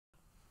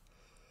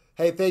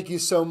Hey, thank you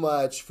so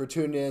much for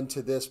tuning in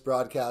to this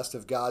broadcast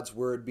of God's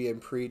Word being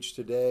preached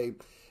today.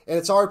 And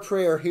it's our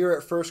prayer here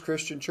at First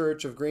Christian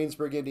Church of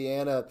Greensburg,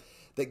 Indiana,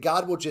 that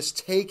God will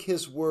just take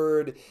His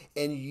Word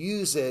and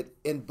use it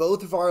in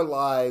both of our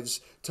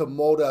lives to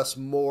mold us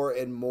more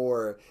and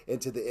more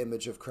into the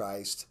image of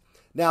Christ.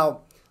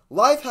 Now,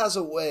 life has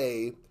a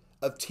way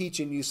of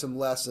teaching you some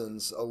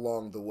lessons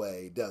along the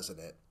way,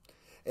 doesn't it?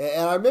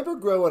 And I remember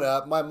growing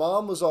up, my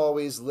mom was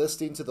always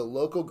listening to the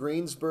local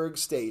Greensburg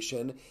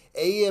station,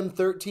 AM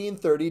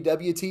 1330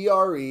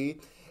 WTRE,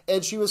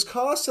 and she was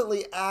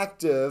constantly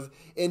active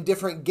in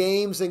different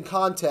games and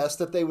contests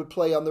that they would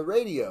play on the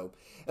radio.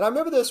 And I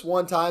remember this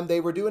one time they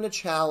were doing a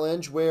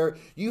challenge where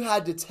you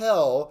had to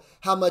tell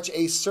how much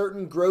a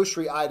certain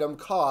grocery item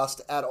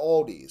cost at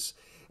Aldi's.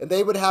 And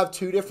they would have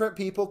two different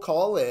people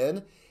call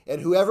in,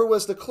 and whoever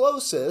was the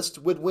closest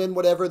would win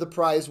whatever the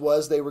prize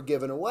was they were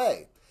giving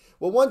away.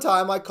 Well, one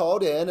time I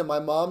called in and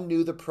my mom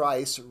knew the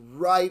price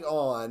right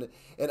on,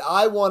 and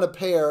I won a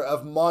pair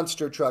of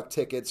monster truck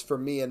tickets for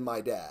me and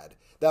my dad.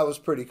 That was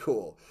pretty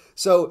cool.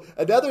 So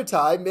another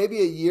time,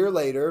 maybe a year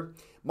later,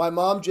 my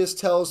mom just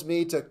tells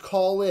me to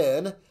call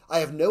in.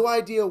 I have no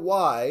idea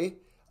why.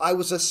 I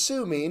was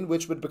assuming,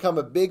 which would become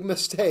a big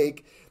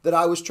mistake, that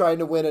I was trying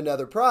to win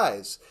another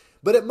prize.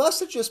 But it must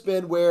have just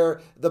been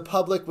where the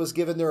public was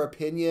given their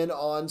opinion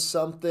on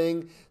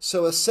something.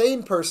 So a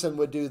sane person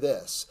would do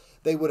this.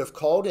 They would have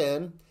called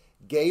in,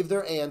 gave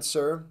their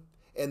answer,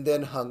 and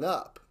then hung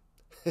up.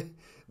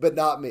 But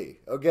not me,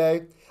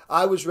 okay?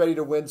 I was ready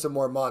to win some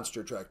more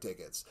monster truck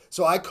tickets.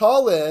 So I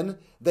call in,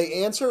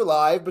 they answer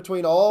live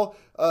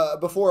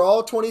before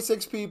all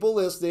 26 people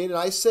listening, and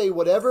I say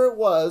whatever it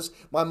was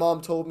my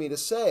mom told me to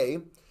say.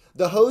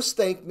 The host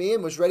thanked me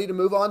and was ready to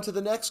move on to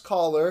the next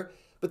caller,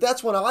 but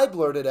that's when I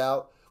blurted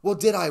out, "Well,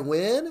 did I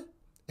win?"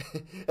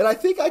 And I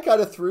think I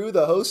kind of threw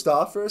the host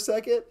off for a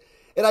second,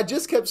 and I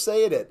just kept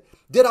saying it.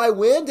 Did I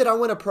win? Did I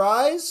win a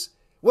prize?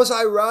 Was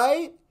I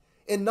right?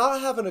 And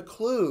not having a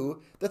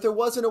clue that there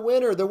wasn't a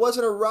winner. There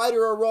wasn't a right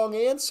or a wrong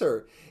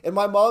answer. And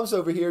my mom's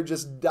over here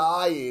just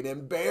dying,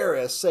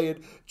 embarrassed,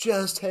 saying,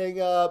 "Just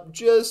hang up,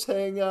 just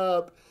hang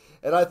up."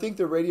 And I think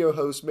the radio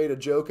host made a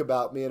joke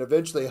about me and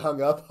eventually hung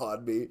up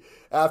on me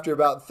after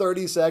about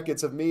 30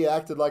 seconds of me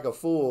acting like a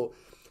fool.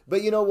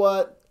 But you know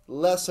what?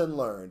 Lesson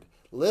learned.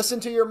 Listen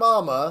to your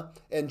mama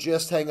and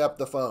just hang up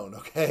the phone,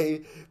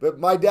 okay? But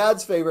my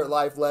dad's favorite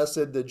life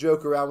lesson to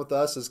joke around with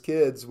us as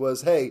kids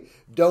was, hey,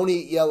 don't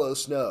eat yellow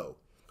snow.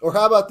 Or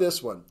how about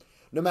this one?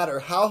 No matter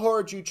how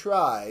hard you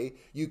try,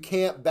 you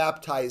can't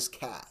baptize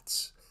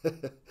cats.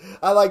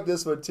 I like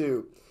this one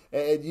too.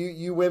 And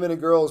you women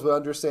and girls would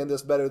understand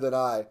this better than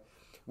I.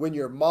 When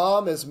your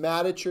mom is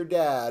mad at your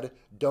dad,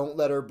 don't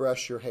let her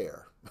brush your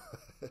hair.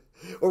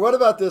 Or what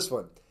about this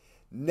one?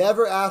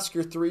 Never ask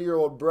your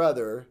 3-year-old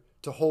brother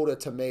to hold a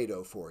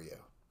tomato for you.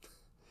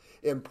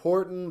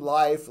 Important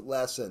life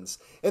lessons.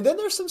 And then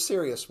there's some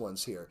serious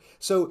ones here.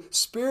 So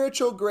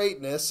spiritual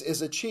greatness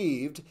is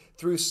achieved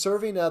through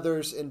serving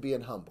others and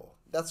being humble.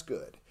 That's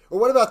good. Or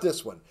what about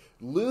this one?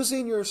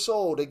 Losing your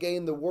soul to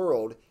gain the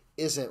world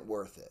isn't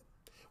worth it.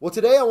 Well,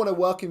 today I want to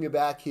welcome you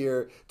back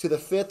here to the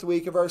 5th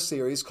week of our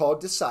series called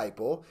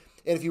Disciple.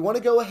 And if you want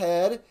to go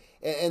ahead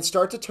and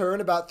start to turn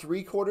about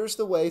 3/4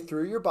 the way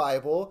through your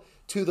Bible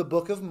to the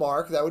book of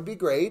Mark, that would be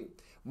great.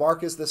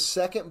 Mark is the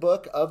second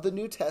book of the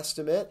New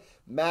Testament,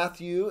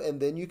 Matthew, and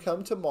then you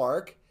come to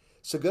Mark.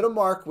 So go to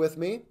Mark with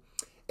me,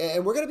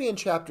 and we're going to be in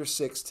chapter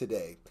 6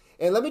 today.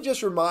 And let me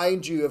just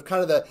remind you of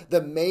kind of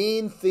the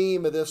main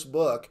theme of this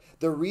book.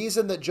 The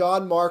reason that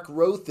John Mark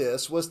wrote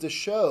this was to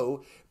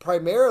show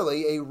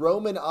primarily a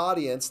Roman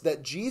audience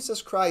that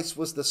Jesus Christ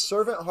was the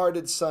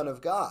servant-hearted Son of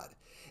God.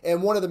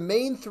 And one of the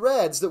main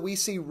threads that we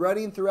see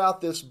running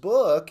throughout this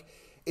book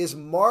is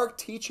Mark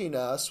teaching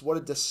us what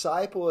a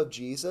disciple of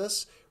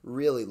Jesus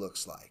really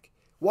looks like.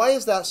 Why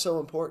is that so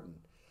important?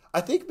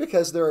 I think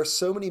because there are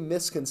so many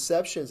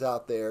misconceptions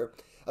out there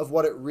of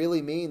what it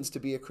really means to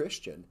be a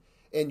Christian.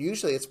 And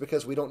usually it's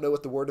because we don't know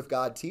what the Word of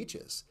God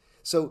teaches.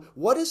 So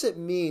what does it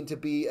mean to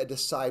be a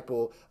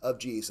disciple of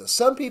Jesus?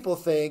 Some people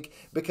think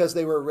because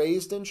they were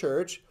raised in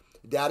church,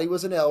 Daddy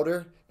was an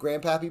elder,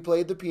 Grandpappy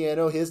played the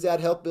piano, his dad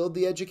helped build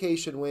the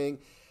education wing,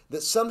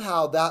 that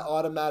somehow that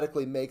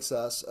automatically makes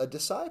us a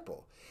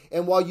disciple.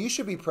 And while you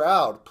should be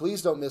proud,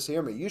 please don't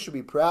mishear me, you should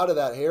be proud of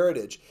that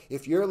heritage.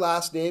 If your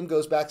last name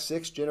goes back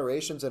 6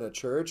 generations in a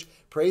church,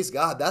 praise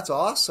God, that's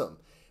awesome.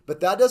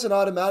 But that doesn't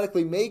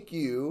automatically make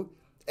you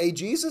a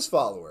Jesus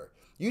follower.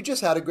 You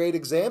just had a great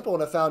example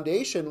and a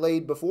foundation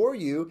laid before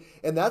you,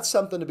 and that's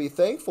something to be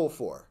thankful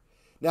for.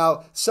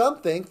 Now,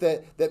 some think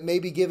that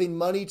maybe giving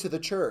money to the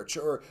church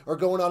or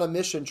going on a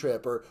mission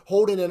trip or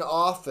holding an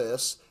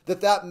office,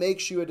 that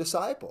makes you a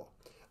disciple.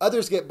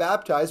 Others get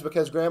baptized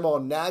because grandma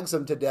nags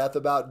them to death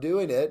about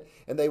doing it,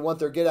 and they want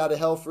their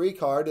get-out-of-hell-free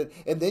card,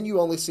 and then you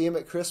only see them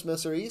at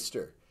Christmas or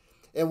Easter.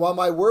 And while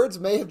my words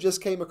may have just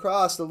came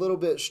across a little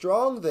bit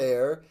strong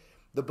there,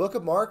 the book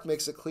of Mark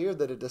makes it clear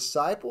that a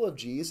disciple of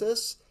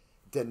Jesus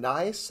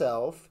denies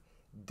self,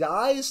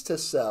 dies to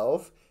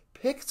self,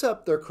 picks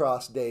up their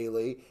cross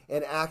daily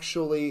and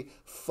actually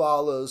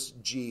follows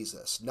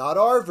Jesus. Not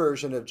our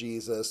version of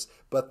Jesus,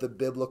 but the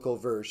biblical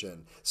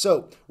version.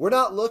 So we're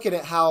not looking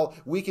at how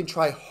we can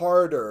try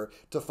harder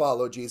to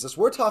follow Jesus.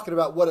 We're talking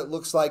about what it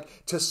looks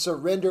like to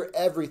surrender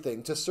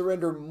everything, to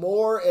surrender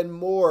more and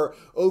more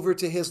over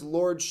to his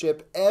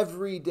lordship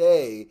every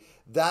day.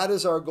 That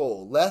is our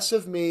goal. Less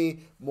of me,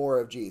 more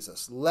of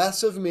Jesus.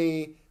 Less of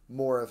me,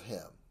 more of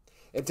him.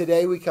 And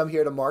today we come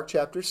here to Mark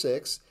chapter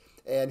 6,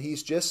 and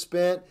he's just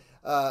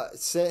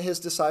sent his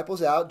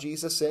disciples out.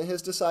 Jesus sent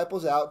his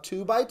disciples out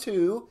 2 by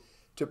 2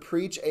 to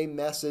preach a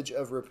message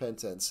of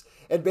repentance.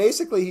 And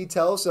basically he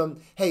tells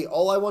them, hey,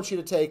 all I want you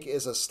to take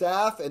is a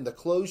staff and the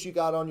clothes you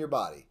got on your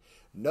body.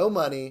 No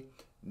money,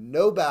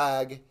 no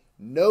bag,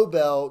 no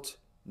belt,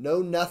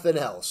 no nothing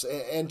else.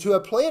 And to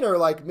a planner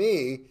like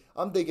me,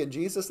 I'm thinking,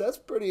 Jesus, that's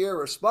pretty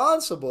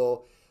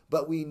irresponsible,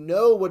 but we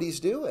know what he's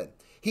doing.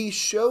 He's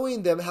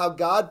showing them how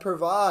God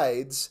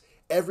provides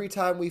every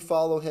time we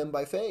follow him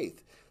by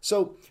faith.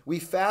 So we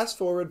fast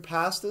forward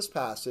past this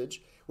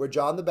passage where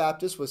John the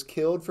Baptist was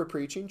killed for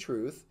preaching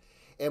truth,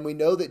 and we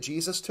know that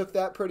Jesus took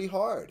that pretty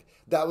hard.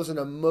 That was an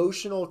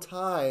emotional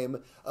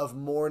time of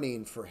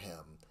mourning for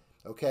him,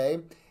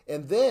 okay?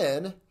 And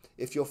then,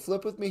 if you'll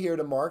flip with me here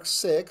to Mark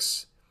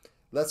 6,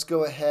 let's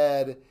go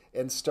ahead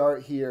and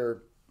start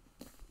here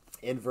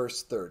in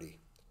verse 30.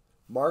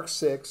 Mark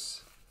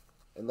 6,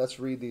 and let's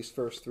read these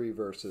first 3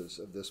 verses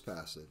of this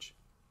passage.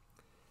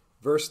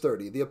 Verse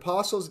 30, the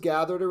apostles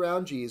gathered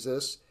around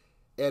Jesus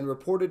and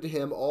reported to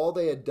him all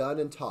they had done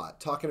and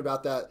taught, talking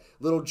about that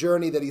little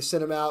journey that he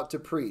sent them out to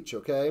preach,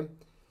 okay?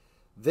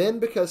 Then,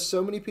 because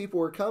so many people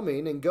were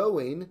coming and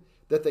going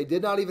that they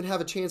did not even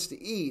have a chance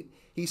to eat,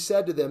 he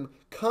said to them,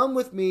 come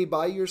with me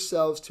by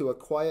yourselves to a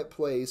quiet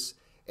place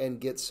and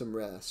get some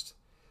rest.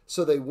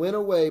 So they went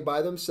away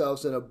by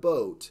themselves in a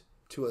boat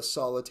to a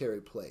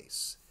solitary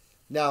place.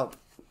 Now,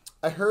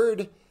 I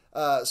heard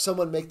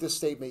someone make this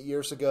statement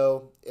years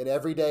ago, and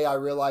every day I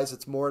realize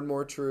it's more and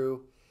more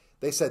true.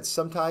 They said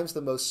sometimes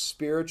the most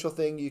spiritual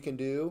thing you can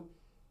do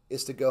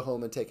is to go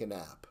home and take a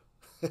nap.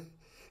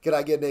 Can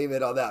I get an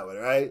amen on that one,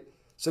 right?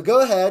 So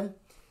go ahead.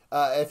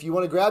 If you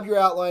want to grab your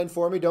outline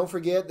for me, don't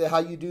forget that how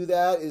you do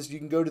that is you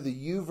can go to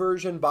the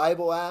YouVersion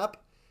Bible app.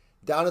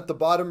 Down at the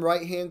bottom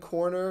right-hand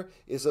corner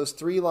is those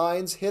 3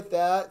 lines. Hit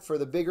that for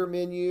the bigger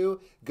menu.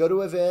 Go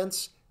to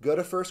events. Go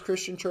to First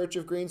Christian Church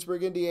of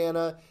Greensburg,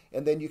 Indiana,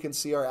 and then you can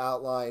see our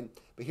outline.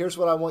 But here's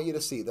what I want you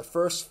to see. The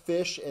first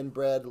fish and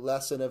bread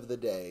lesson of the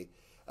day.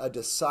 A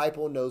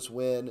disciple knows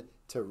when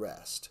to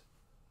rest.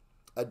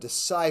 A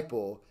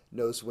disciple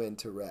knows when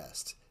to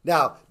rest.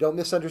 Now, don't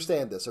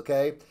misunderstand this,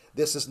 okay?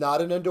 This is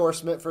not an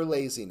endorsement for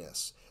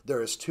laziness.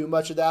 There is too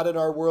much of that in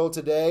our world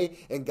today,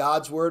 and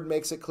God's word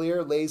makes it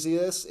clear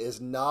laziness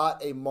is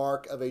not a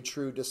mark of a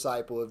true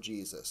disciple of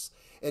Jesus.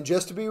 And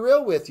just to be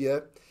real with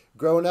you,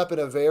 growing up in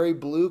a very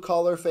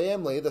blue-collar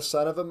family, the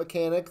son of a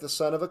mechanic, the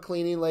son of a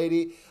cleaning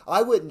lady,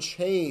 I wouldn't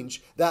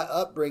change that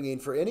upbringing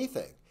for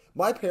anything.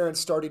 My parents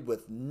started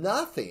with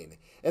nothing,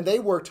 and they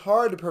worked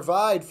hard to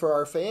provide for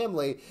our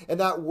family, and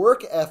that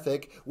work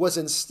ethic was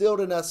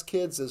instilled in us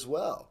kids as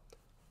well.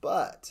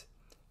 But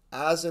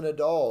as an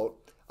adult,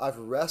 I've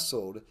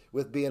wrestled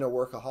with being a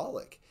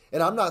workaholic.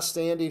 And I'm not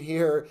standing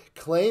here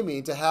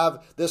claiming to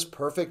have this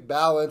perfect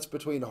balance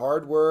between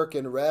hard work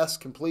and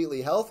rest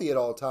completely healthy at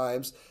all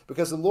times,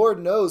 because the Lord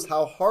knows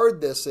how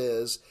hard this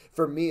is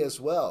for me as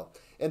well.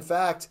 In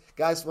fact,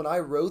 guys, when I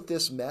wrote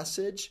this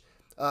message,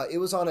 it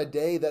was on a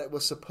day that it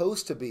was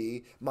supposed to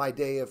be my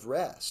day of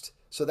rest.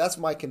 So that's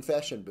my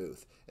confession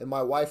booth. And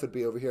my wife would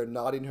be over here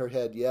nodding her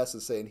head yes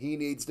and saying, he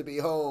needs to be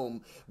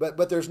home.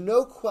 But there's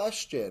no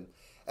question,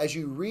 as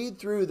you read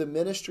through the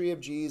ministry of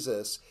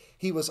Jesus,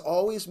 he was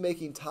always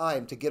making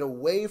time to get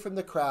away from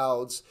the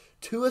crowds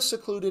to a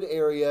secluded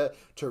area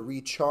to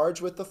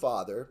recharge with the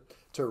Father,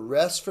 to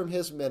rest from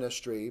his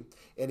ministry.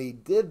 And he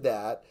did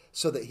that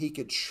so that he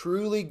could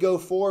truly go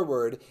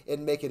forward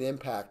and make an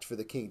impact for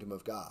the kingdom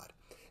of God.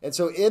 And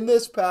so in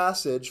this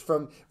passage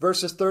from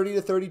verses 30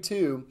 to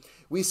 32,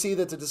 we see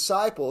that the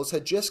disciples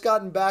had just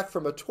gotten back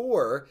from a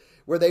tour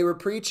where they were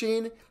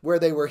preaching, where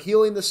they were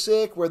healing the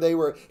sick, where they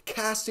were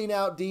casting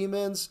out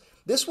demons.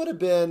 This would have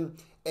been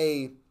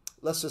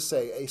let's just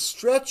say, a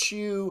stretch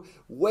you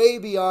way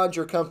beyond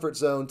your comfort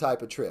zone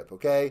type of trip,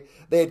 okay?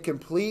 They had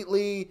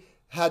completely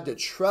had to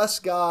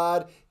trust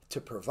God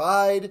to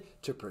provide,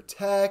 to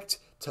protect,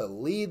 to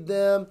lead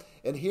them.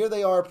 And here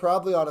they are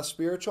probably on a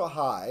spiritual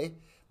high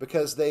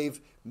because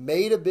they've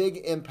made a big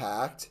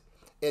impact,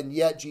 and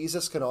yet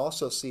Jesus can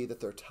also see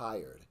that they're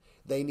tired.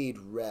 They need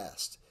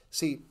rest.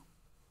 See,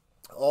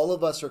 all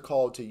of us are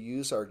called to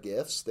use our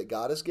gifts that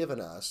God has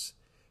given us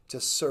to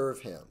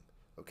serve him,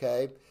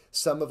 okay?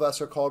 Some of us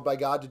are called by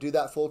God to do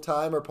that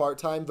full-time or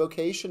part-time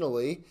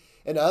vocationally,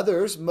 and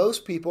others,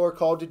 most people are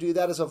called to do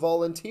that as a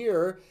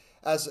volunteer,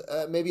 as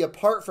maybe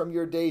apart from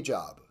your day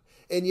job.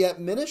 And yet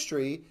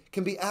ministry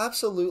can be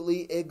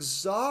absolutely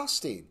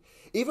exhausting.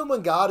 Even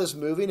when God is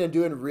moving and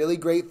doing really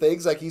great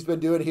things like he's been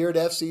doing here at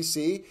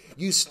FCC,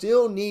 you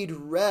still need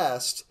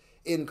rest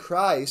in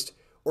Christ,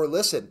 Or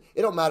listen,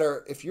 it don't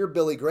matter if you're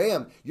Billy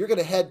Graham, you're going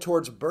to head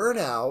towards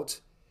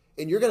burnout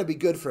and you're going to be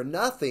good for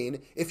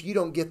nothing if you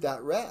don't get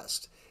that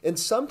rest. And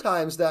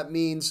sometimes that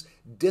means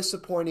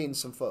disappointing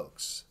some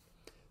folks.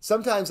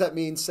 Sometimes that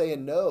means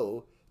saying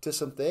no to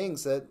some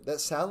things that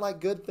sound like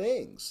good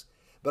things.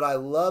 But I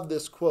love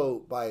this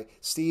quote by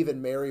Steve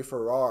and Mary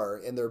Farrar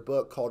in their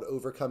book called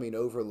Overcoming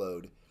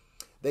Overload.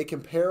 They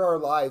compare our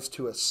lives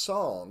to a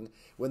song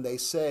when they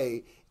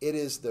say it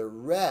is the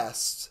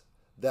rest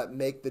that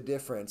make the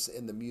difference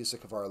in the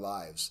music of our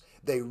lives.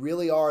 They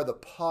really are the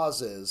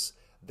pauses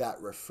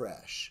that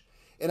refresh.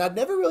 And I'd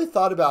never really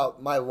thought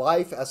about my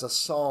life as a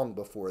song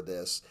before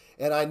this.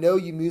 And I know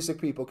you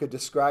music people could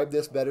describe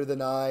this better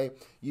than I.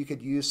 You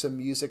could use some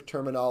music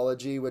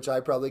terminology, which I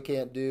probably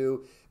can't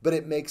do, but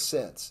it makes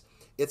sense.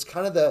 It's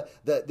kind of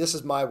this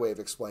is my way of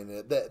explaining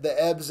it, the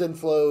ebbs and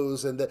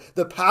flows and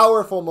the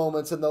powerful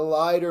moments and the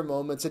lighter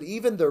moments and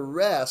even the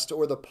rest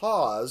or the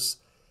pause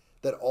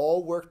that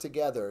all work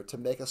together to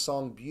make a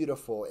song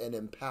beautiful and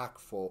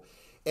impactful.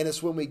 And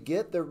it's when we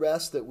get the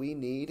rest that we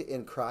need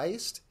in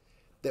Christ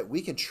that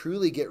we can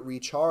truly get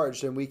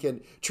recharged and we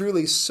can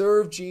truly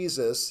serve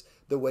Jesus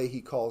the way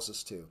he calls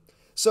us to.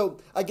 So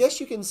I guess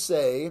you can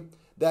say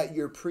that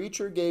your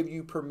preacher gave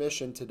you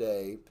permission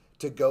today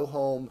to go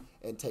home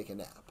and take a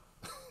nap.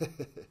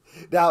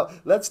 Now,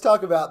 let's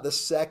talk about the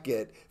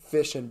second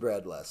fish and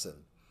bread lesson.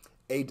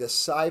 A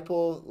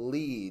disciple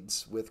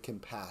leads with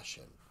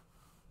compassion.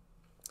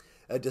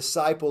 A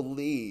disciple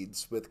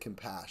leads with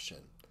compassion.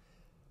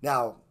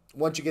 Now,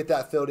 once you get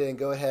that filled in,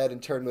 go ahead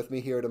and turn with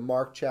me here to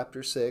Mark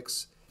chapter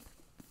 6,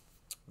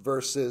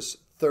 verses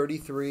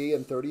 33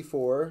 and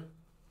 34.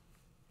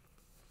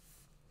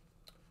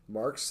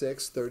 Mark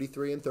 6,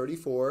 33 and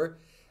 34,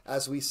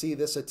 as we see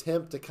this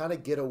attempt to kind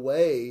of get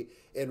away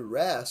and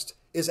rest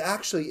is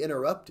actually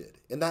interrupted.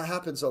 And that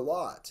happens a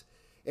lot.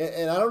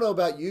 And I don't know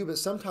about you, but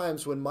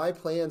sometimes when my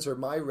plans or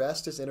my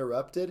rest is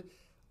interrupted,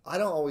 I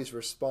don't always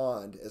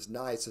respond as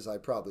nice as I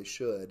probably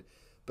should.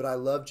 But I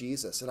love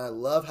Jesus, and I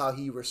love how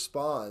he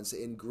responds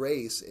in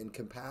grace and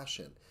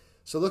compassion.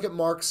 So look at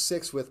Mark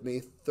 6 with me,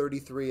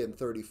 33 and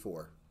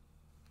 34.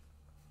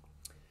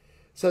 It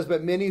says,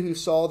 but many who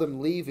saw them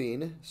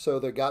leaving, so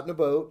they got in a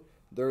boat,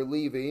 they're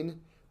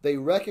leaving, they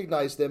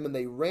recognized them and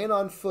they ran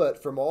on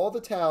foot from all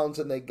the towns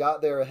and they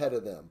got there ahead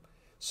of them.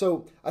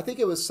 So I think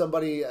it was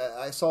somebody,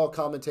 I saw a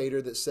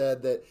commentator that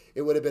said that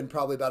it would have been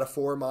probably about a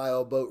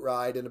 4-mile boat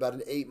ride and about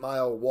an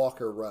 8-mile walk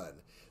or run.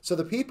 So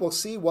the people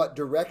see what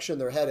direction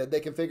they're headed. They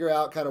can figure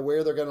out kind of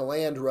where they're going to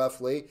land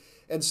roughly.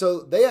 And so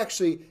they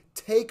actually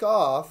take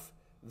off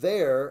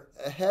there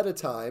ahead of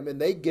time and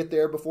they get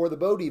there before the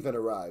boat even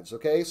arrives.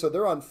 Okay, so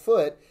they're on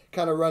foot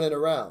kind of running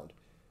around.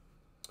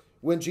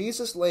 When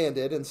Jesus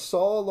landed and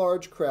saw a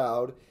large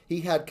crowd,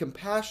 he had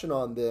compassion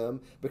on them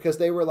because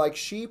they were like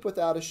sheep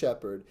without a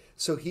shepherd.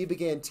 So he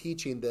began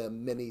teaching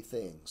them many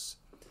things.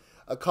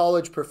 A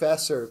college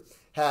professor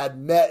had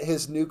met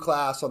his new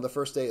class on the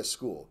first day of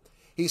school.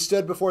 He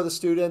stood before the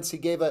students. He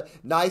gave a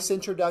nice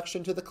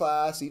introduction to the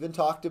class, even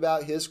talked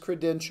about his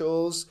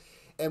credentials.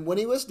 And when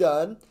he was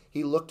done,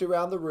 he looked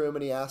around the room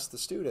and he asked the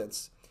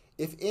students,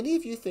 if any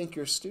of you think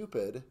you're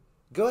stupid,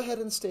 go ahead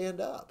and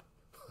stand up.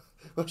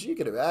 Well, you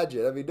can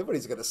imagine. I mean,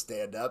 nobody's going to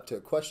stand up to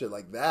a question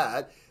like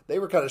that. They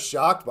were kind of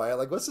shocked by it.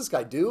 Like, what's this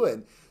guy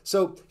doing?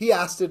 So he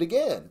asked it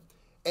again.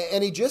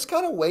 And he just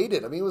kind of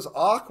waited. I mean, it was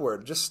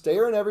awkward, just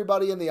staring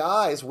everybody in the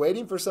eyes,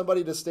 waiting for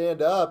somebody to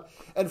stand up.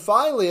 And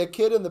finally, a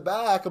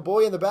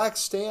boy in the back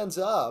stands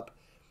up.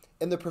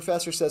 And the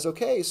professor says,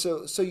 okay,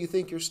 so you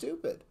think you're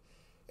stupid?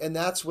 And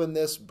that's when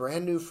this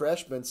brand new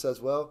freshman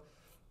says, well,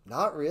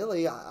 not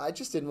really. I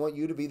just didn't want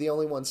you to be the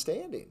only one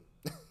standing.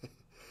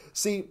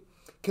 See,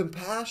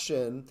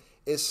 compassion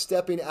is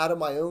stepping out of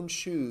my own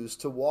shoes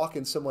to walk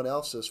in someone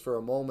else's for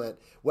a moment,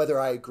 whether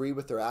I agree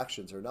with their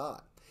actions or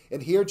not.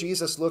 And here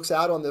Jesus looks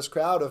out on this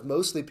crowd of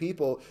mostly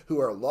people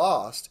who are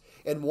lost.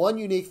 And one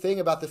unique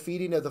thing about the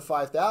feeding of the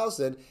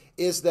 5,000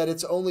 is that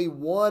it's only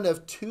one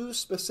of 2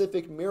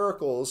 specific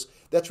miracles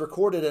that's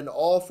recorded in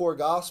all 4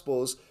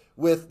 Gospels,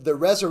 with the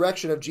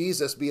resurrection of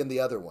Jesus being the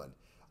other one.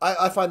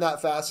 I find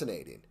that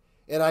fascinating.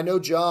 And I know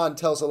John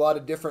tells a lot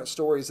of different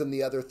stories than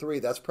the other 3.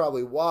 That's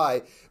probably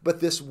why. But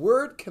this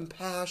word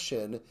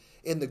compassion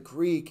in the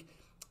Greek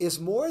is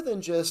more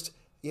than just,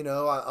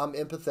 I'm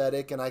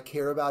empathetic and I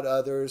care about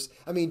others.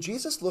 I mean,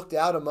 Jesus looked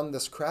out among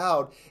this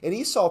crowd and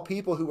he saw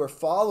people who were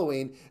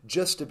following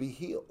just to be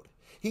healed.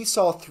 He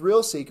saw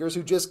thrill seekers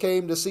who just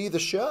came to see the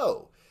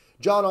show.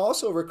 John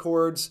also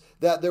records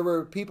that there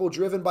were people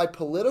driven by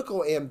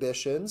political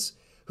ambitions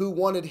who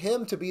wanted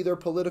him to be their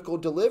political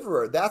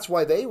deliverer. That's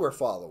why they were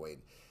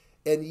following.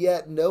 And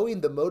yet,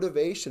 knowing the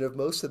motivation of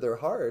most of their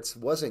hearts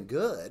wasn't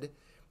good,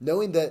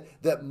 knowing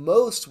that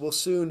most will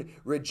soon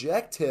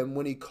reject him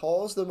when he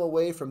calls them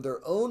away from their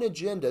own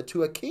agenda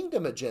to a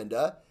kingdom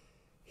agenda,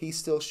 he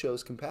still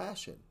shows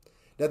compassion.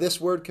 Now, this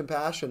word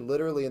compassion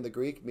literally in the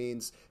Greek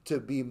means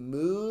to be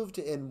moved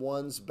in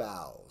one's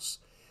bowels.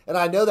 And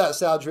I know that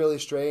sounds really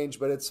strange,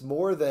 but it's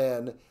more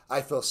than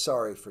I feel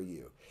sorry for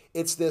you.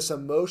 It's this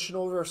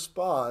emotional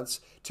response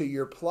to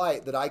your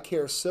plight that I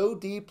care so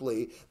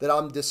deeply that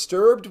I'm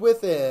disturbed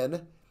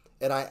within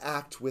and I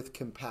act with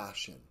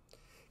compassion.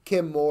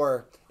 Kim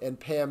Moore and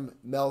Pam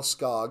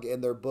Melskog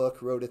in their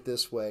book wrote it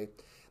this way.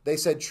 They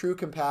said true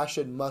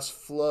compassion must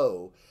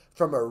flow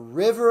from a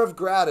river of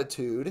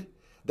gratitude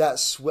that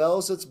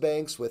swells its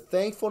banks with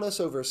thankfulness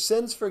over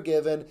sins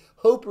forgiven,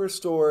 hope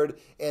restored,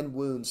 and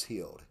wounds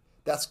healed.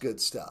 That's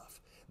good stuff.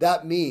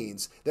 That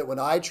means that when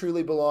I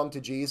truly belong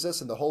to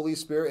Jesus and the Holy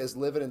Spirit is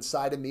living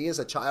inside of me as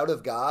a child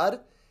of God,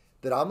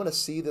 that I'm going to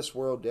see this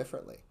world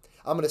differently.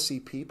 I'm going to see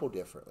people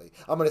differently.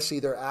 I'm going to see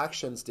their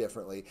actions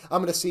differently.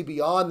 I'm going to see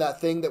beyond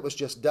that thing that was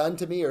just done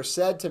to me or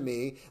said to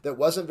me that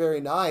wasn't very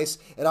nice,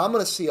 and I'm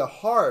going to see a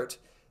heart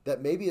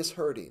that maybe is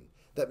hurting,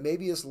 that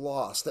maybe is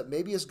lost, that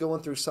maybe is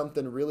going through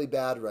something really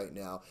bad right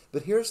now.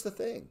 But here's the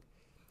thing.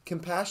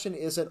 Compassion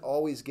isn't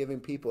always giving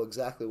people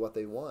exactly what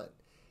they want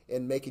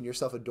and making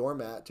yourself a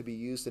doormat to be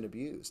used and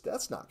abused.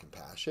 That's not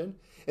compassion.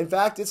 In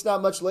fact, it's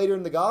not much later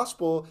in the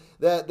gospel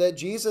that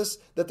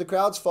the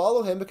crowds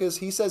follow him because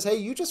he says, hey,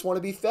 you just want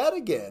to be fed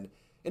again.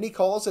 And he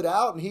calls it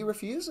out and he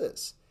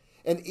refuses.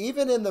 And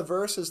even in the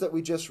verses that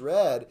we just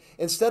read,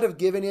 instead of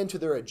giving in to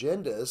their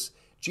agendas,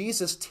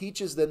 Jesus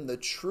teaches them the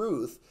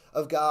truth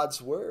of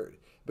God's word.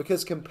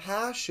 Because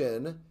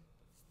compassion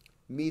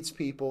meets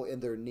people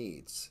in their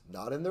needs,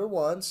 not in their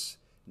wants,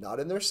 not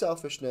in their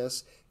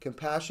selfishness.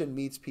 Compassion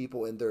meets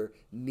people in their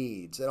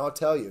needs. And I'll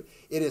tell you,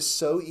 it is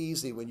so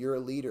easy when you're a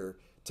leader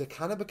to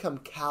kind of become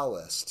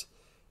calloused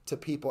to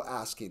people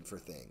asking for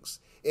things.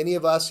 Any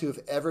of us who've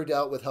ever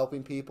dealt with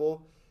helping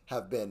people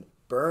have been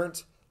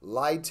burnt,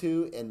 lied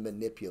to, and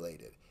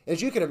manipulated.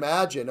 As you can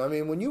imagine, I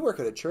mean, when you work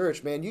at a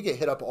church, man, you get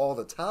hit up all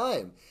the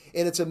time.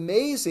 And it's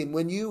amazing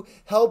when you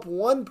help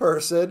one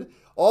person,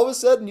 all of a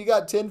sudden you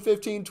got 10,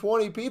 15,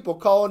 20 people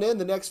calling in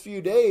the next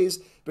few days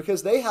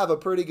because they have a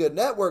pretty good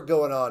network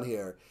going on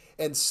here.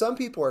 And some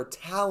people are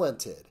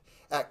talented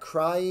at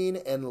crying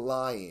and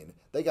lying.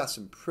 They got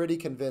some pretty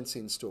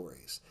convincing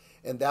stories.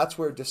 And that's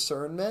where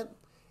discernment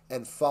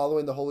and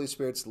following the Holy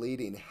Spirit's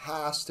leading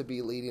has to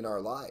be leading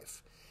our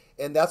life.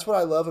 And that's what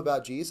I love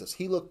about Jesus.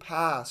 He looked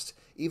past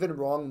even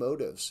wrong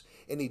motives,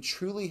 and he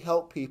truly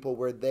helped people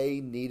where they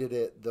needed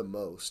it the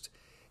most.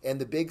 And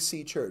the Big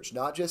C Church,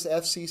 not just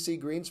FCC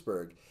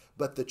Greensburg,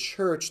 but the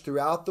church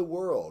throughout the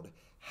world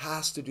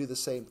has to do the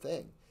same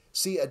thing.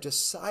 See, a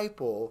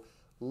disciple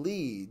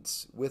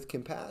leads with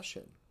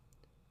compassion.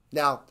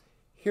 Now,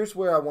 here's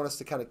where I want us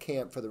to kind of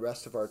camp for the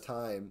rest of our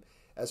time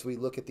as we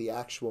look at the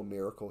actual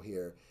miracle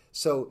here.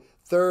 So,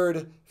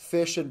 third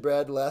fish and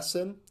bread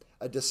lesson,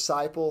 a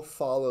disciple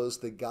follows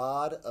the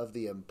God of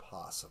the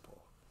impossible.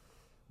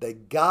 The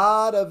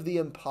God of the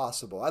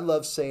impossible. I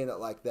love saying it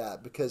like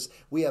that because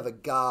we have a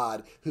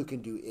God who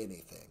can do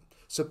anything.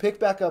 So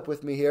pick back up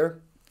with me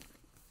here.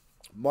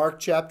 Mark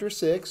chapter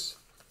 6,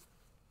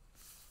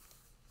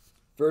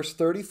 verse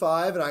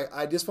 35. And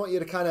I just want you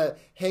to kind of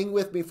hang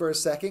with me for a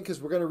second because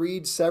we're going to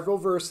read several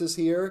verses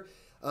here.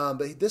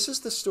 But this is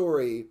the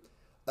story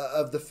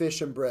of the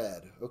fish and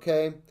bread,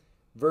 okay?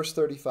 Verse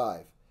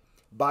 35.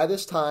 By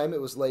this time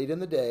it was late in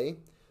the day,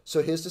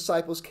 so his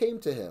disciples came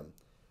to him.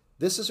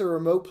 This is a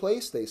remote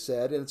place, they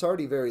said, and it's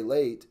already very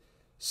late.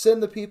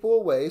 Send the people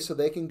away so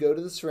they can go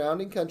to the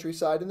surrounding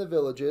countryside and the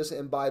villages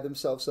and buy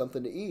themselves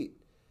something to eat.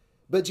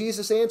 But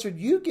Jesus answered,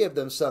 you give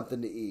them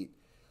something to eat.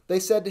 They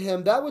said to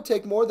him, that would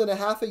take more than a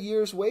half a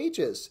year's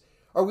wages.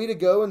 Are we to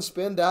go and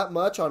spend that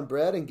much on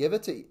bread and give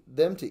it to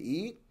them to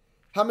eat?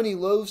 How many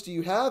loaves do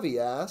you have, he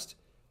asked.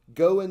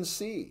 Go and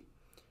see.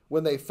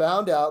 When they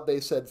found out, they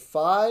said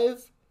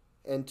 5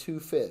 and 2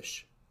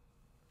 fish.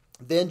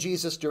 Then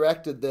Jesus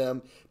directed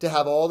them to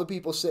have all the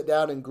people sit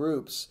down in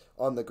groups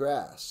on the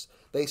grass.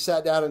 They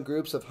sat down in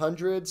groups of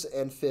hundreds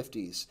and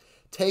fifties.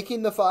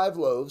 Taking the 5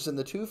 loaves and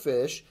the 2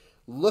 fish,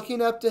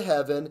 looking up to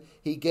heaven,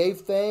 he gave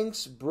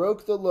thanks,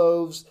 broke the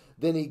loaves,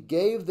 then he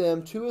gave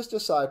them to his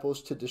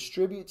disciples to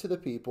distribute to the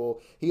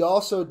people. He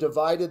also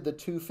divided the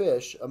 2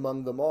 fish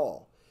among them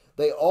all.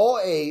 They all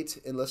ate,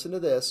 and listen to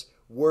this,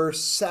 were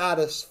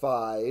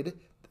satisfied,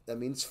 that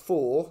means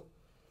full,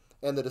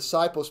 and the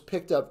disciples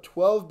picked up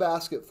 12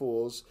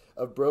 basketfuls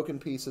of broken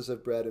pieces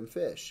of bread and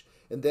fish.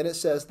 And then it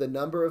says the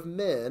number of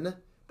men,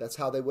 that's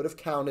how they would have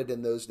counted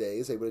in those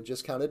days. They would have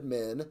just counted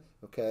men,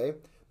 okay?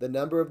 The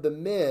number of the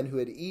men who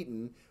had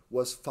eaten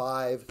was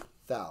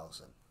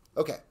 5,000.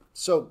 Okay,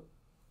 so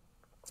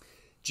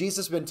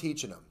Jesus has been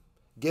teaching them,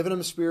 giving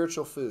them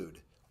spiritual food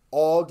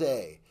all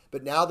day.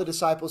 But now the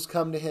disciples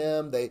come to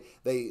him. They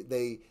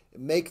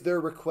make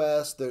their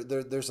request.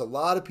 There's a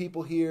lot of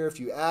people here. If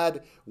you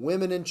add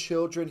women and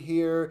children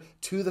here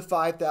to the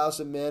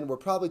 5,000 men, we're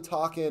probably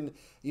talking,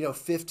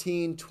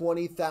 15,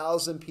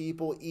 20,000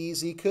 people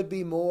easy. Could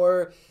be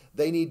more.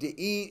 They need to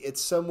eat.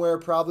 It's somewhere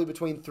probably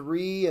between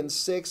 3 and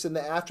 6 in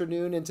the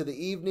afternoon into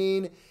the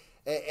evening.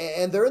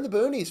 And they're in the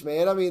boonies,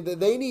 man. I mean,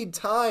 they need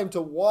time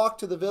to walk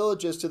to the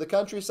villages, to the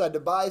countryside, to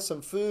buy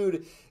some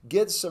food,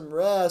 get some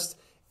rest.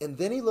 And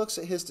then he looks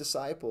at his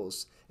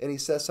disciples and he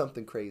says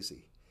something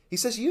crazy. He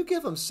says, you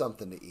give them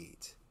something to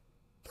eat.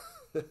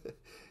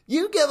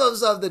 You give them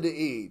something to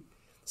eat.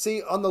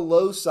 See, on the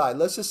low side,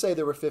 let's just say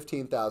there were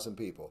 15,000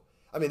 people.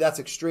 I mean, that's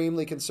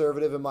extremely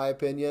conservative in my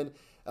opinion.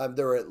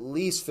 There were at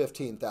least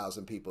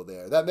 15,000 people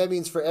there. That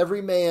means for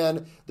every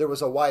man, there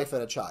was a wife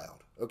and a child.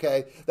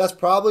 Okay, that's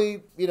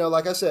probably,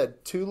 like I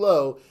said, too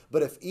low.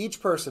 But if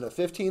each person of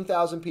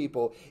 15,000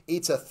 people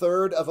eats a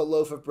third of a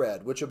loaf of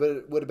bread, which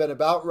would have been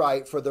about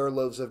right for their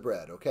loaves of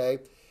bread, okay,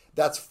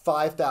 that's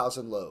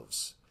 5,000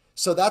 loaves.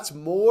 So that's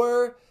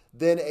more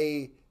than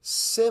a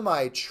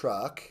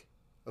semi-truck,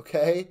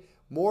 okay,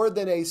 more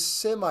than a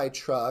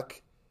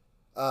semi-truck,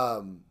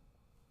 a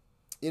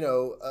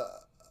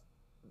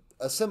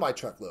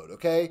semi-truck load,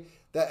 okay?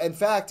 That, in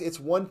fact, it's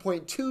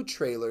 1.2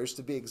 trailers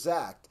to be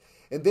exact.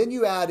 And then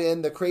you add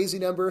in the crazy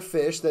number of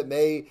fish that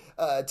may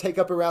take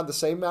up around the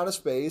same amount of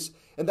space.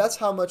 And that's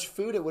how much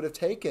food it would have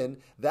taken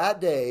that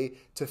day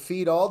to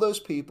feed all those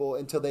people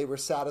until they were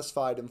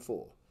satisfied and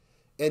full.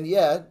 And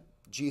yet,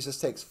 Jesus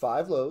takes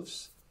 5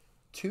 loaves,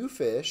 2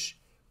 fish,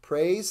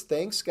 prays,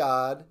 thanks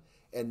God,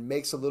 and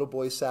makes a little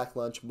boy's sack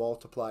lunch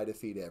multiply to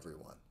feed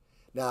everyone.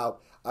 Now,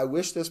 I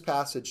wish this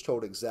passage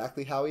told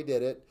exactly how he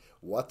did it,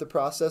 what the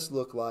process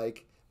looked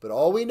like, but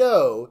all we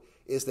know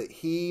is that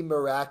he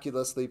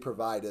miraculously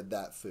provided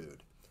that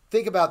food.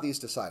 Think about these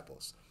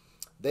disciples.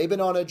 They've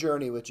been on a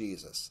journey with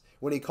Jesus.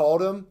 When he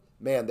called them,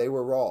 man, they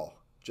were raw,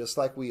 just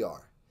like we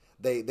are.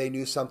 They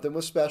knew something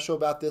was special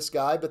about this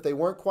guy, but they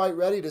weren't quite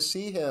ready to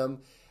see him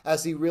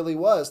as he really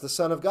was, the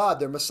Son of God,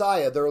 their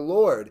Messiah, their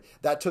Lord.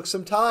 That took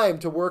some time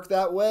to work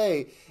that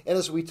way. And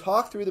as we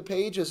talk through the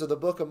pages of the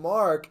book of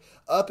Mark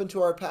up into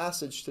our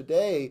passage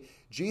today,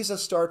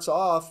 Jesus starts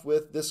off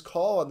with this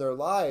call on their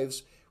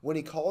lives when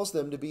he calls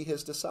them to be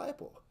his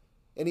disciple.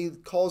 And he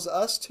calls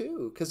us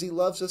too, because he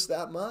loves us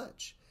that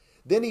much.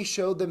 Then he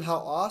showed them how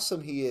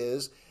awesome he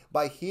is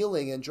by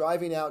healing and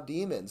driving out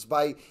demons,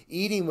 by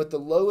eating with the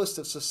lowest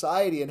of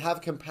society and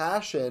have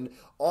compassion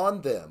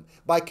on them,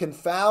 by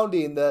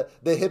confounding the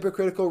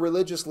hypocritical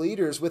religious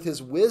leaders with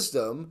his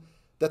wisdom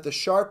that the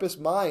sharpest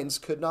minds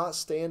could not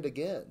stand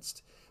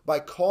against, by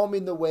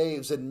calming the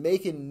waves and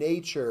making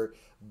nature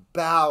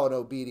bow in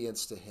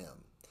obedience to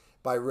him,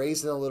 by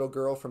raising a little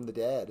girl from the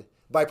dead,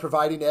 by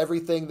providing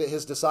everything that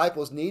his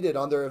disciples needed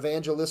on their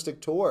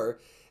evangelistic tour.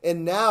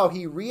 And now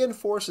he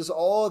reinforces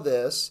all of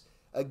this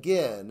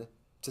again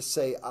to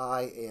say,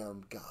 I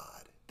am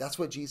God. That's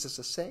what Jesus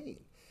is saying.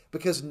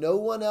 Because no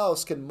one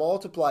else can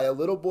multiply a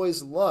little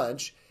boy's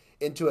lunch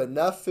into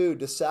enough food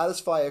to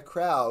satisfy a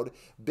crowd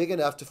big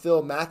enough to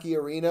fill Mackey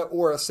Arena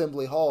or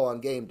Assembly Hall on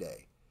game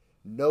day.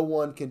 No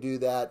one can do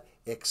that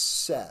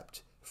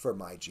except for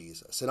my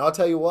Jesus. And I'll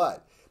tell you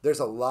what, there's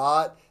a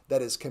lot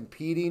that is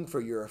competing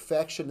for your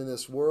affection in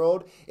this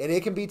world, and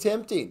it can be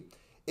tempting.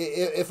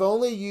 If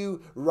only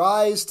you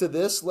rise to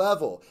this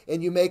level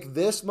and you make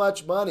this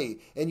much money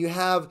and you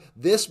have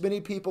this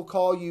many people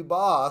call you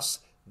boss,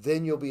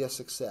 then you'll be a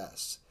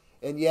success.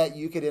 And yet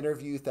you could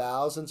interview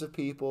thousands of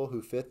people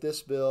who fit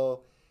this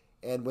bill.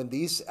 And when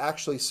these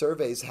actually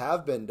surveys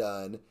have been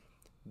done,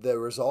 the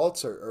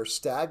results are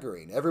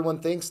staggering. Everyone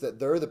thinks that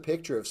they're the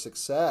picture of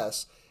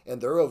success, and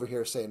they're over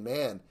here saying,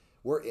 man,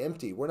 we're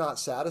empty. We're not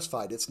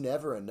satisfied. It's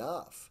never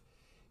enough.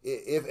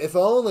 If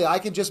only I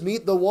can just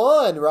meet the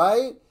one,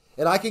 right?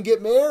 And I can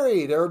get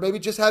married or maybe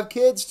just have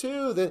kids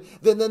too.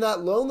 Then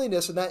that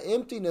loneliness and that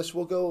emptiness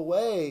will go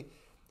away,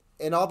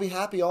 and I'll be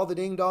happy all the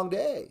ding dong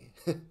day.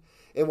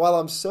 And while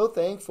I'm so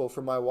thankful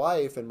for my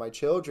wife and my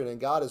children, and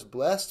God has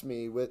blessed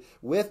me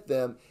with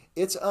them,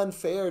 it's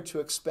unfair to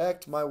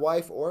expect my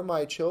wife or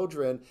my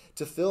children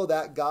to fill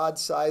that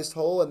God-sized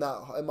hole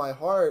in my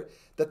heart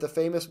that the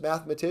famous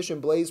mathematician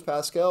Blaise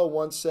Pascal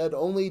once said,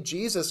 only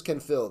Jesus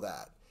can fill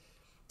that.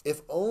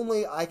 If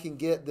only I can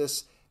get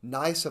this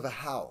nice of a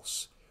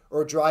house,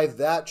 or drive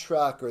that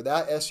truck or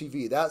that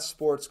SUV, that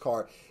sports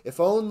car. If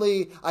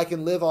only I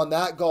can live on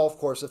that golf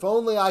course. If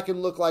only I can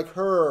look like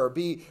her or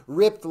be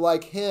ripped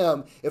like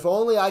him. If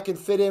only I can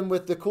fit in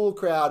with the cool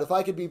crowd. If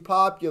I could be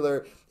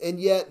popular.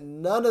 And yet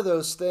none of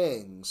those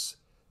things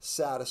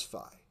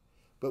satisfy.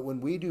 But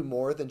when we do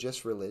more than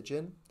just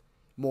religion,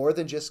 more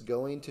than just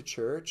going to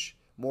church,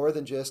 more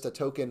than just a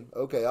token,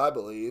 okay, I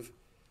believe,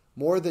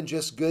 more than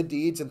just good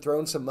deeds and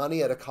throwing some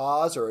money at a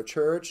cause or a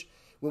church,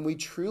 when we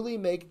truly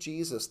make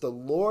Jesus the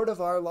Lord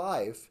of our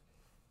life,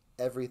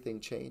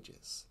 everything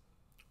changes.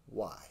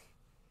 Why?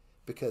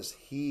 Because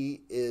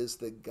he is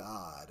the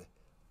God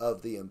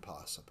of the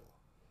impossible.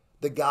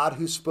 The God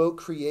who spoke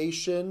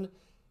creation,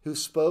 who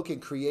spoke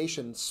and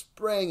creation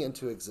sprang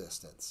into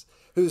existence,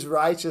 whose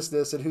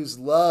righteousness and whose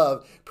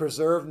love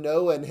preserved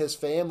Noah and his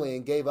family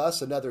and gave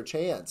us another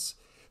chance,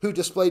 who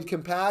displayed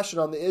compassion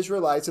on the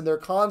Israelites in their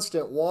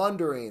constant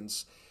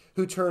wanderings,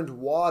 who turned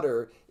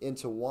water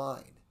into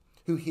wine,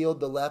 who healed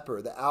the leper,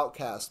 the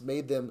outcast,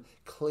 made them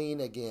clean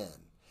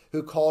again,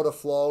 who called a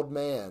flawed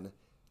man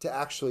to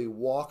actually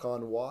walk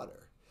on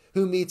water,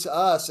 who meets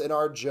us in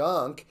our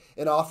junk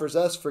and offers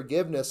us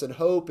forgiveness and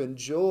hope and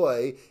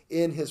joy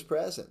in his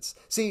presence.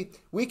 See,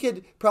 we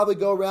could probably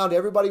go around,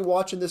 everybody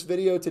watching this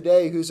video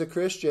today who's a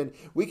Christian,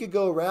 we could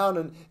go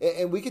around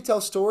and we could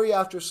tell story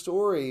after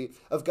story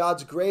of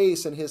God's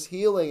grace and his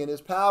healing and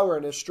his power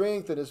and his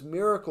strength and his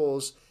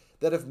miracles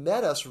that have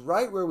met us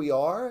right where we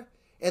are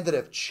and that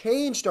have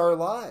changed our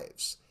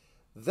lives.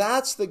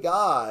 That's the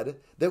God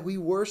that we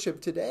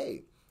worship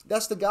today.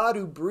 That's the God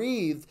who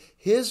breathed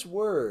his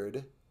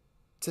word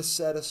to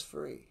set us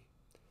free.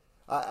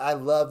 I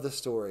love the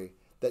story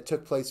that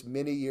took place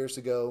many years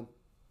ago.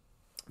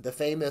 The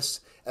famous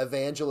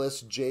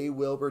evangelist J.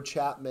 Wilbur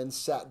Chapman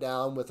sat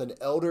down with an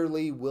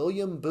elderly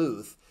William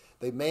Booth,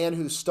 the man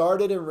who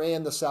started and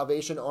ran the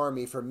Salvation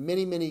Army for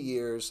many, many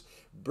years,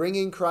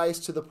 bringing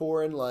Christ to the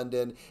poor in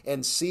London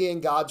and seeing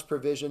God's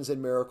provisions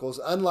and miracles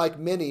unlike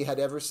many had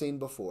ever seen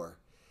before.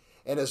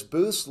 And as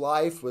Booth's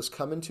life was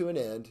coming to an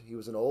end, he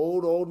was an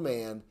old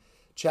man,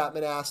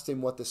 Chapman asked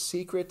him what the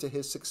secret to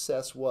his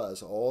success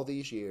was all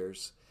these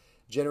years.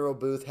 General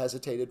Booth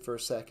hesitated for a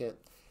second.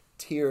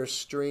 Tears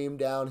streamed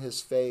down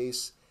his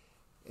face,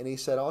 and he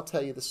said, I'll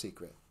tell you the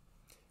secret.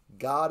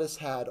 God has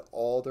had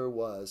all there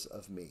was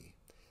of me.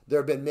 There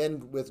have been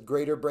men with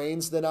greater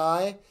brains than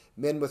I,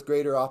 men with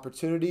greater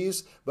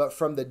opportunities, but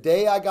from the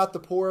day I got the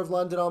poor of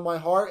London on my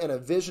heart and a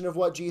vision of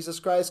what Jesus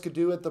Christ could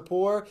do with the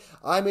poor,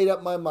 I made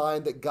up my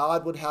mind that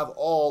God would have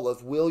all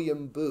of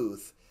William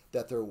Booth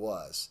that there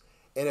was.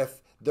 And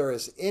if there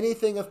is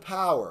anything of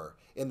power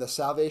in the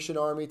Salvation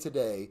Army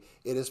today,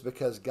 it is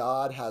because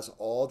God has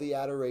all the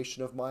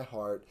adoration of my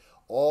heart,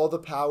 all the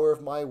power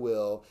of my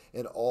will,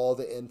 and all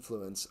the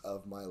influence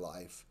of my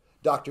life.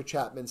 Dr.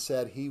 Chapman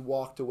said he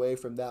walked away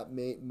from that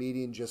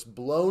meeting just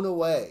blown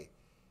away,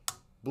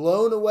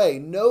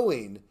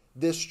 knowing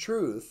this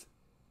truth.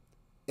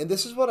 And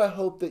this is what I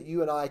hope that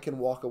you and I can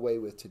walk away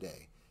with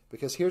today.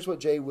 Because here's what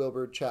J.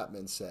 Wilbur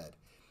Chapman said.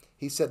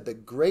 He said, the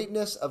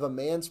greatness of a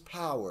man's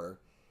power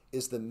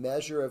is the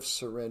measure of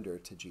surrender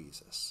to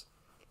Jesus.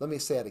 Let me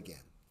say it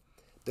again.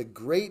 The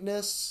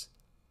greatness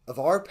of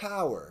our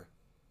power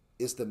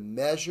is the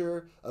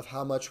measure of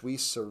how much we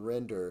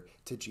surrender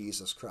to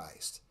Jesus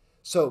Christ.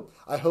 So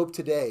I hope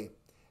today,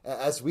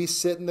 as we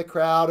sit in the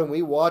crowd and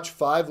we watch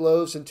 5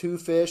 loaves and 2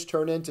 fish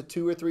turn into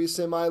 2 or 3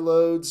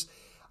 semi-loads,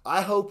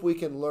 I hope we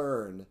can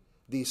learn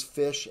these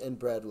fish and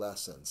bread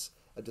lessons.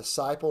 A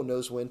disciple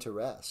knows when to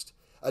rest.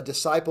 A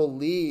disciple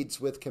leads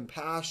with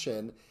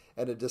compassion,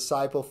 and a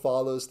disciple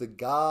follows the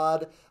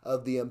God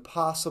of the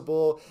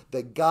impossible,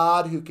 the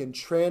God who can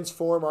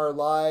transform our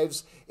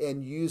lives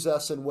and use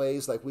us in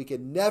ways like we could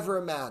never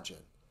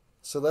imagine.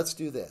 So let's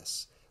do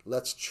this.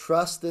 Let's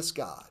trust this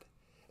God,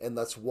 and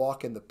let's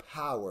walk in the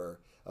power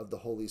of the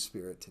Holy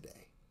Spirit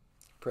today.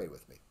 Pray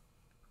with me.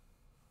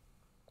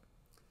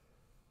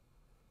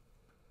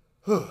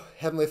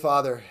 Heavenly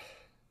Father,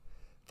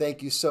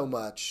 thank you so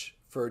much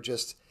for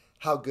just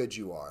how good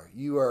you are.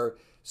 You are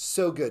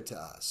so good to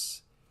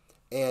us.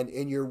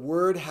 And your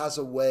word has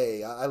a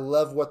way. I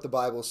love what the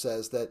Bible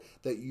says, that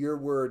your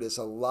word is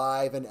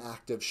alive and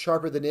active,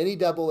 sharper than any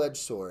double-edged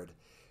sword.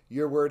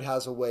 Your word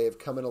has a way of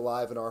coming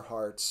alive in our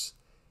hearts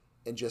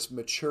and just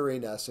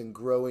maturing us and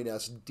growing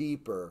us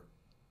deeper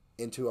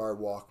into our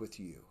walk with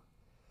you.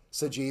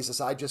 So Jesus,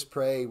 I just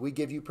pray, we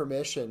give you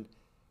permission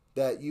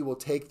that you will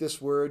take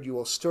this word, you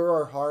will stir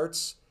our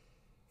hearts,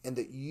 and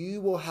that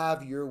you will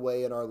have your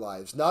way in our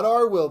lives. Not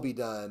our will be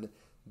done,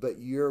 but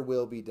your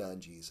will be done,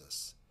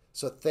 Jesus.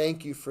 So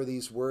thank you for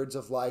these words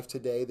of life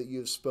today that you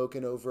have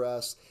spoken over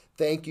us.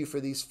 Thank you for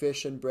these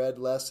fish and bread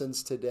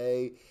lessons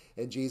today.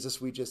 And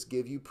Jesus, we just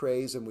give you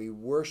praise and we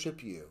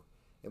worship you.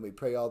 And we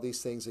pray all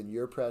these things in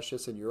your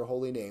precious and your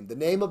holy name, the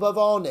name above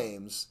all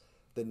names,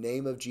 the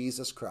name of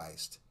Jesus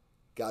Christ.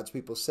 God's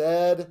people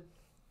said,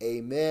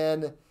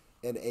 amen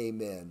and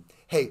amen.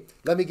 Hey,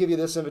 let me give you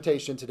this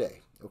invitation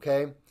today,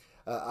 okay?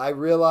 I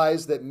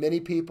realize that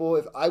many people,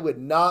 if I would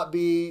not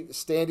be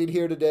standing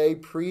here today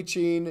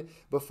preaching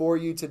before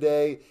you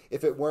today,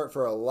 if it weren't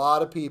for a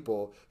lot of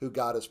people who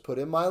God has put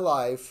in my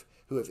life,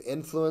 who have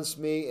influenced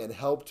me and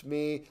helped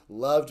me,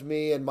 loved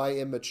me in my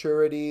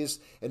immaturities,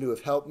 and who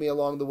have helped me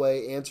along the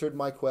way, answered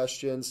my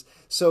questions.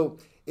 So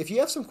if you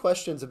have some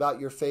questions about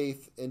your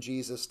faith in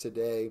Jesus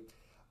today,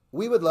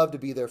 we would love to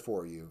be there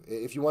for you.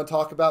 If you want to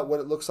talk about what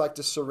it looks like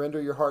to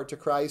surrender your heart to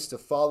Christ, to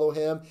follow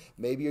him,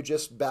 maybe you're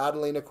just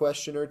battling a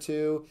question or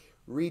two,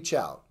 reach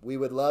out. We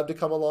would love to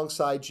come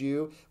alongside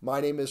you.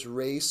 My name is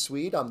Ray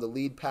Sweet. I'm the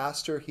lead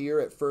pastor here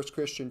at First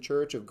Christian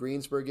Church of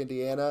Greensburg,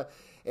 Indiana.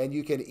 And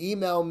you can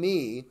email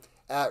me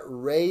at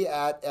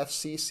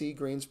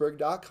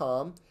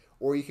ray@fccgreensburg.com,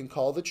 or you can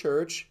call the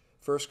church,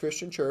 First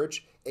Christian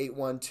Church,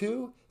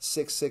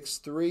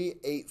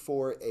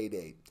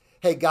 812-663-8488.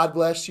 Hey, God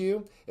bless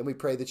you, and we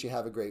pray that you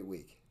have a great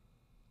week.